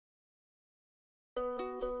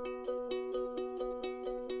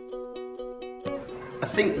I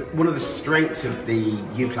think one of the strengths of the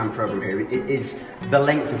UCLan program here is the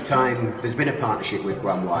length of time there's been a partnership with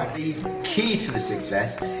Guangdong. The key to the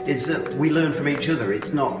success is that we learn from each other.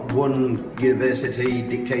 It's not one university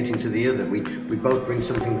dictating to the other. We both bring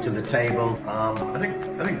something to the table. I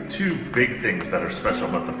think two big things that are special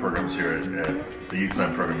about the programs here at the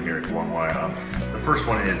UCLan program here at Guangdong. The first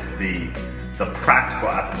one is the practical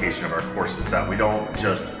application of our courses, that we don't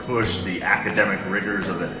just push the academic rigors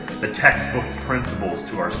or the textbook principles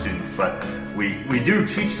to our students, but we do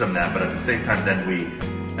teach them that, but at the same time then we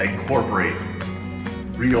incorporate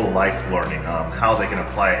real life learning, how they can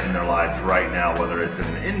apply it in their lives right now, whether it's in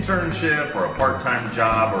an internship or a part-time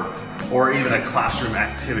job or even a classroom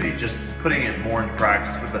activity, just putting it more in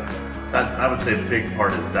practice. But I would say a big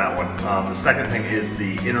part is that one. The second thing is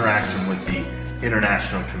the interaction with the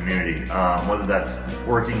international community, whether that's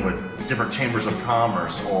working with different chambers of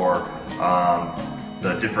commerce or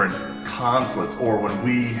the different consulates, or when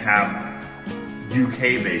we have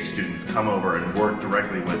UK-based students come over and work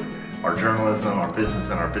directly with our journalism, our business,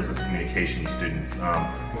 and our business communication students.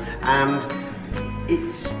 And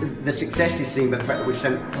the success is seen by the fact that we've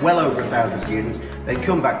sent well over 1,000 students. They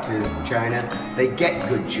come back to China, they get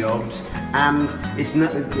good jobs, and it's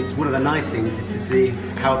one of the nice things is to see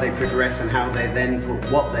how they progress and how they then put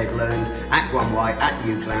what they've learned at Guangdong, at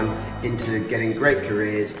UCLan, into getting great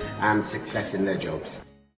careers and success in their jobs.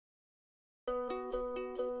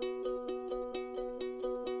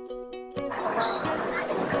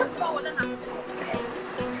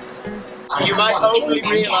 You might only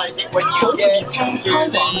realise it when you get to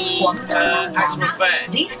the actual fair.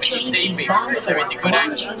 This train See is people, bound there is a good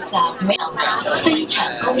angle. It's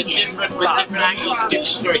Different with different angles,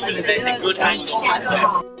 sorry, because there's a good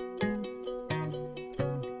angle.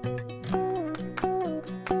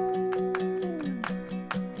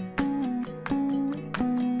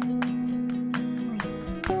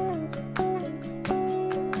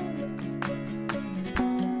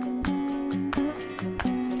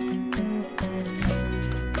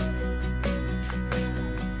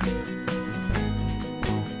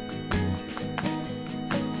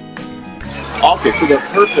 Okay, so the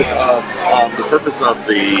purpose of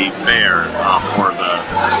the fair or the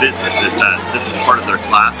business is that this is part of their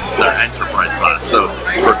class, their enterprise class. So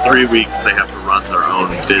for 3 weeks they have to run their own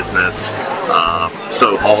business.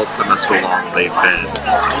 So all semester long they've been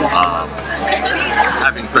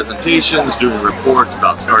having presentations, doing reports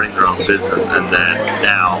about starting their own business, and then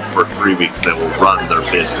now for 3 weeks they will run their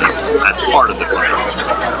business as part of the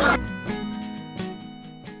class.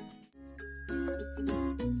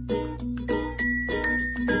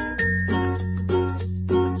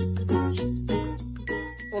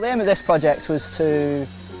 Well, the aim of this project was to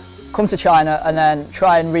come to China and then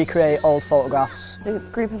try and recreate old photographs. There's a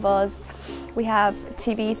group of us. We have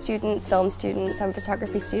TV students, film students and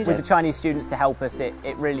photography students. With the Chinese students to help us, it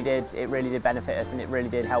really did benefit us, and it really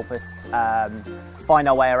did help us find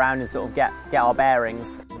our way around and sort of get our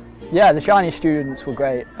bearings. Yeah, the Chinese students were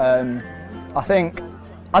great. I think,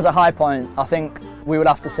 as a high point, I think we would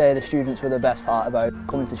have to say the students were the best part about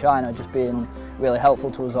coming to China, just being really helpful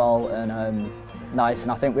to us all and nice,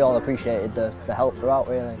 and I think we all appreciated the help throughout,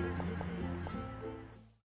 really.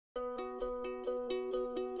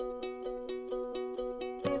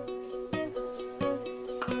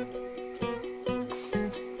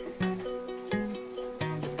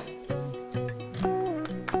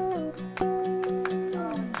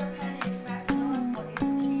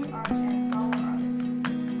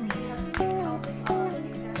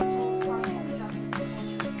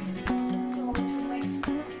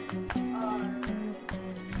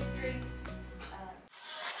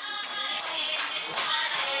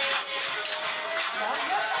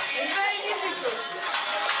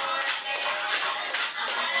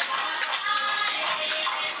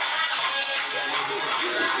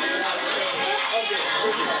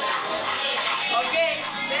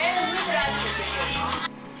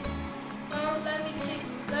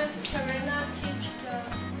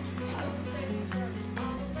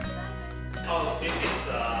 Oh, this is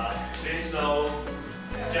the traditional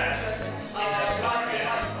jazz.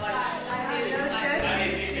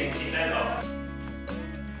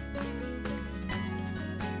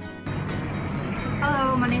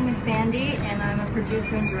 Hello, my name is Sandy and I'm a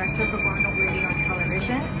producer and director for Guangdong Radio and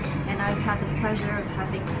Television, and I've had the pleasure of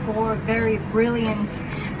having 4 very brilliant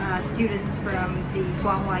students from the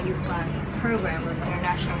Guangdong UCLan program of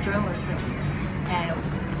international journalism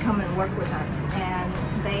come and work with us, and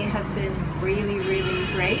they have been really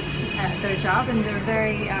great at their job, and they're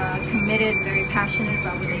very committed, very passionate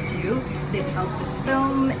about what they do. They've helped us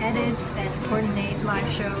film, edit, edit and coordinate live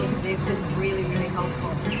shows. They've been really, really helpful.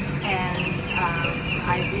 And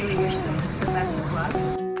I really wish them the best of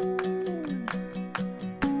luck.